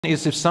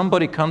Is if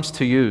somebody comes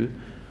to you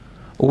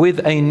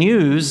with a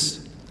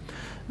news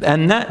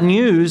and that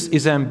news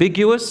is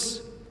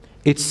ambiguous,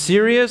 it's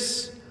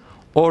serious,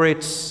 or it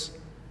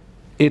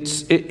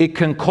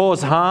can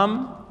cause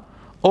harm,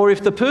 or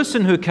if the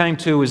person who came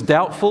to you is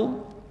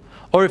doubtful,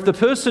 or if the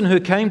person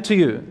who came to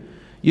you,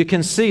 you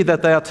can see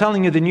that they are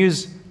telling you the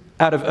news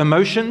out of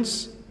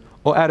emotions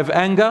or out of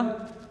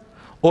anger,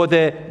 or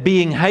they're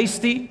being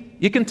hasty.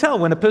 You can tell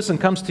when a person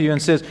comes to you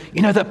and says,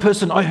 you know that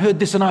person, I heard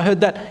this and I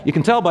heard that. You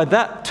can tell by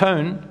that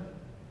tone,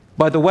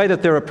 by the way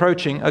that they're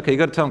approaching, okay, you've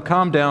got to tell them,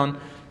 calm down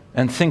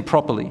and think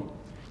properly.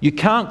 You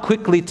can't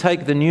quickly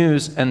take the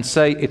news and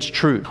say it's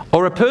true.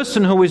 Or a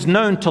person who is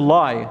known to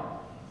lie,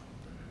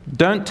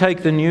 don't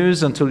take the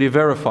news until you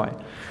verify.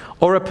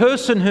 Or a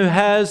person who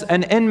has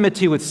an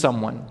enmity with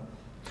someone.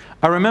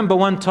 I remember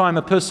one time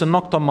a person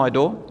knocked on my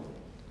door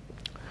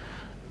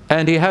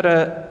and he had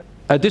a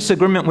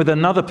disagreement with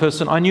another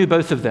person. I knew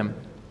both of them.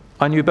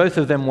 I knew both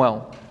of them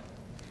well.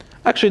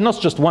 Actually, not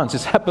just once,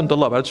 it's happened a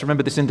lot. I just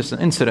remember this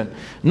incident.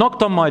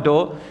 Knocked on my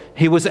door,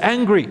 he was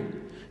angry,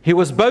 he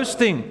was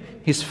boasting,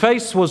 his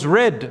face was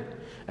red,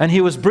 and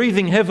he was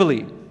breathing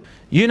heavily.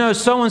 You know,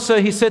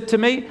 so-and-so, he said to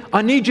me,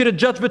 I need you to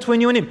judge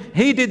between you and him.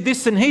 He did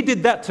this and he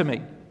did that to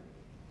me.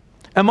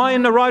 Am I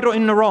in the right or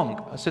in the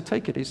wrong? I said,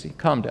 take it easy,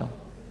 calm down.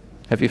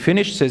 Have you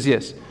finished? He says,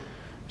 yes. I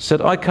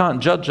said, I can't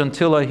judge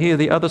until I hear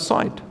the other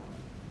side.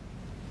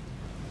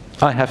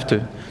 I have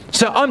to.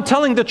 So I'm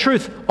telling the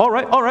truth. All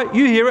right,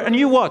 you hear it and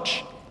you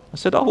watch. I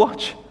said, I'll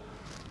watch.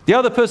 The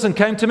other person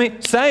came to me,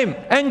 same,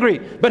 angry,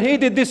 but he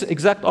did this,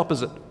 exact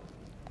opposite.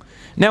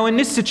 Now in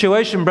this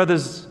situation,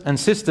 brothers and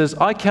sisters,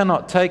 I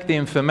cannot take the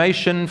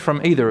information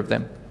from either of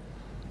them,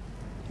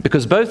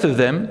 because both of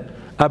them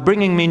are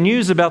bringing me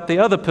news about the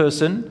other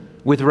person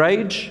with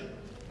rage,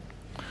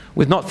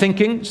 with not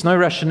thinking, there's no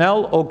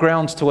rationale or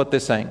grounds to what they're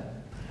saying.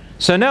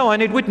 So now I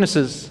need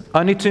witnesses,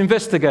 I need to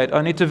investigate,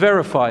 I need to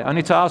verify, I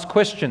need to ask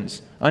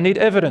questions, I need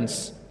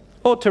evidence,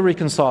 or to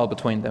reconcile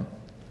between them.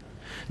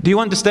 Do you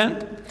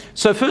understand?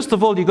 So first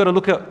of all, you've got to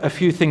look at a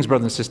few things,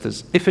 brothers and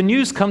sisters. If a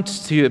news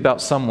comes to you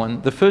about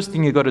someone, the first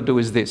thing you've got to do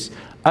is this.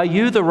 Are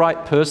you the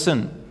right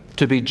person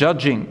to be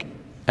judging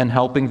and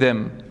helping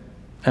them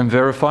and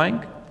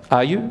verifying?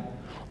 Are you?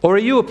 Or are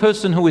you a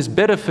person who is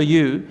better for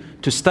you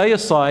to stay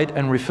aside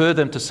and refer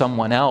them to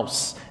someone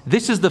else?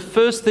 This is the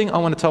first thing I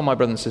want to tell my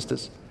brothers and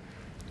sisters.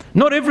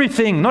 Not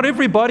everything, not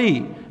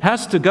everybody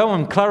has to go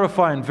and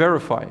clarify and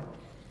verify.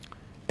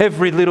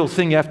 Every little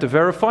thing you have to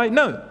verify?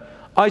 No.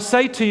 I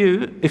say to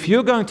you, if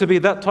you're going to be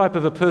that type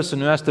of a person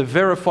who has to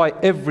verify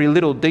every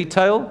little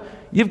detail,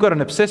 you've got an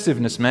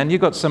obsessiveness, man. You've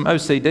got some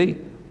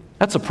OCD.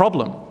 That's a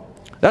problem.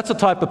 That's a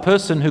type of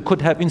person who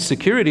could have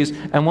insecurities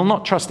and will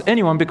not trust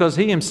anyone because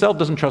he himself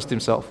doesn't trust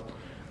himself.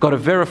 Got to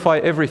verify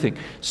everything.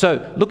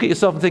 So look at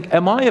yourself and think,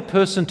 am I a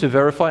person to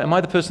verify? Am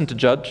I the person to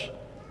judge?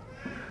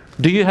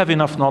 Do you have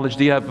enough knowledge?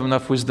 Do you have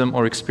enough wisdom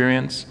or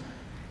experience?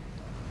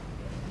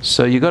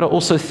 So you've got to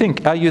also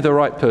think, are you the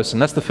right person?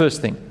 That's the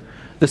first thing.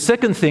 The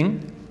second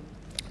thing,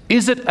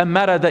 is it a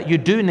matter that you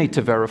do need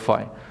to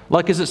verify?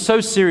 Like, is it so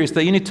serious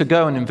that you need to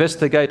go and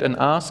investigate and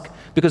ask?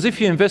 Because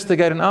if you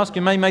investigate and ask,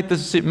 you may make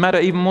this matter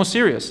even more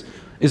serious.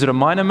 Is it a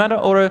minor matter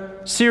or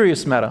a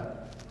serious matter?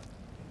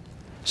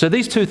 So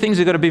these two things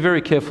you've got to be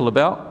very careful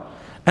about.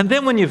 And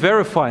then when you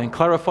verify and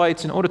clarify,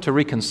 it's in order to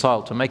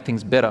reconcile, to make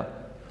things better,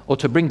 or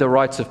to bring the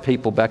rights of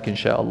people back,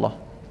 inshallah.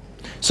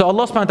 So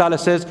Allah subhanahu wa ta'ala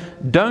says,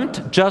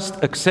 don't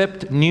just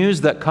accept news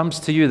that comes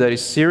to you that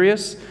is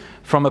serious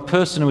from a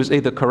person who is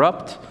either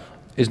corrupt,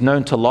 is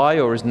known to lie,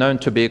 or is known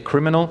to be a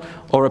criminal,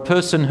 or a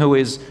person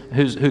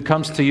who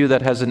comes to you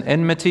that has an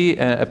enmity,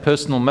 a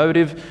personal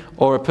motive,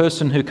 or a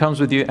person who comes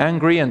with you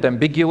angry and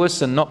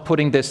ambiguous and not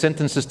putting their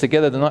sentences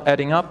together, they're not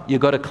adding up.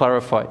 You've got to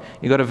clarify.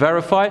 You've got to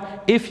verify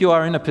if you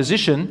are in a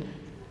position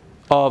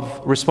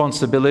of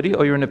responsibility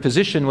or you're in a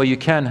position where you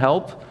can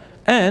help,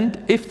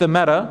 and if the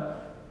matter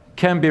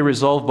can be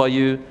resolved by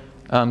you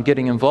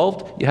getting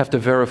involved, you have to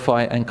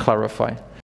verify and clarify.